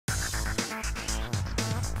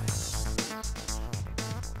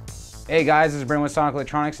Hey guys, this is Brandon with Sonic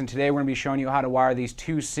Electronix, and today we're going to be showing you how to wire these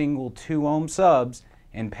two single 2 ohm subs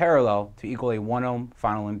in parallel to equal a 1 ohm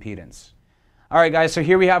final impedance. Alright guys, so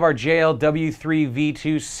here we have our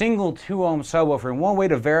JLW3V2 single 2 ohm subwoofer, and one way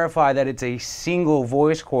to verify that it's a single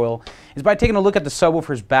voice coil is by taking a look at the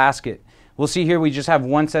subwoofer's basket. We'll see here we just have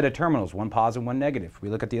one set of terminals, one positive, one negative. We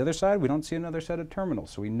look at the other side, we don't see another set of terminals,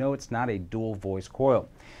 so we know it's not a dual voice coil.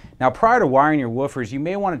 Now prior to wiring your woofers, you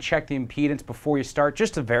may want to check the impedance before you start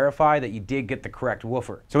just to verify that you did get the correct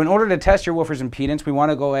woofer. So in order to test your woofer's impedance, we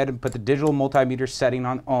want to go ahead and put the digital multimeter setting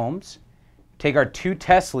on ohms, take our two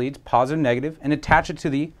test leads, positive and negative, and attach it to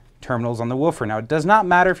the terminals on the woofer. Now it does not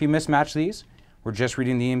matter if you mismatch these, we're just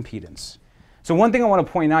reading the impedance. So one thing I want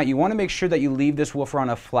to point out, you want to make sure that you leave this woofer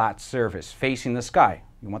on a flat surface facing the sky.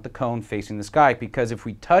 You want the cone facing the sky, because if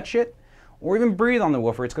we touch it or even breathe on the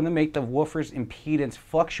woofer, it's going to make the woofer's impedance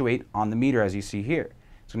fluctuate on the meter, as you see here.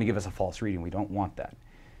 It's going to give us a false reading. We don't want that.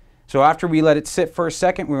 So after we let it sit for a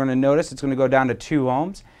second, we're going to notice it's going to go down to 2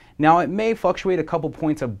 ohms. Now it may fluctuate a couple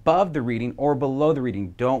points above the reading or below the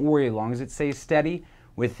reading. Don't worry, as long as it stays steady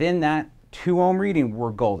within that 2 ohm reading,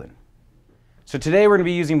 we're golden. So today we're going to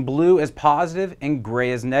be using blue as positive and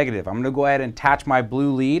gray as negative. I'm going to go ahead and attach my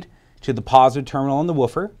blue lead to the positive terminal on the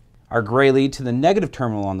woofer, our gray lead to the negative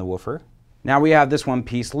terminal on the woofer. Now we have this one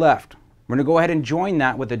piece left. We're going to go ahead and join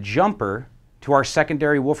that with a jumper to our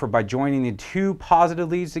secondary woofer by joining the two positive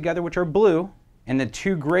leads together, which are blue, and the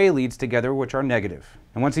two gray leads together, which are negative.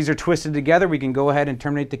 And once these are twisted together, we can go ahead and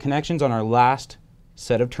terminate the connections on our last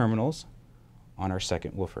set of terminals on our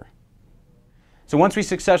second woofer. So once we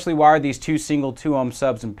successfully wired these two single 2 ohm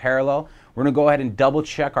subs in parallel, we're going to go ahead and double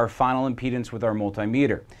check our final impedance with our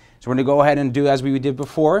multimeter. So we're going to go ahead and do as we did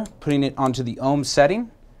before, putting it onto the ohm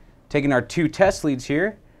setting, taking our two test leads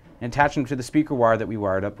here, and attaching them to the speaker wire that we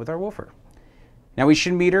wired up with our woofer. Now we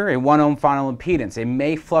should meter a 1 ohm final impedance. It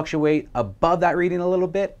may fluctuate above that reading a little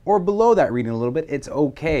bit or below that reading a little bit. It's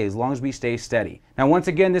okay as long as we stay steady. Now once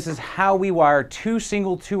again, this is how we wire two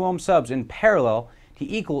single 2 ohm subs in parallel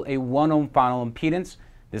to equal a 1 ohm final impedance.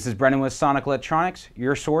 This is Brendan with Sonic Electronix,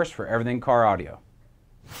 your source for everything car audio.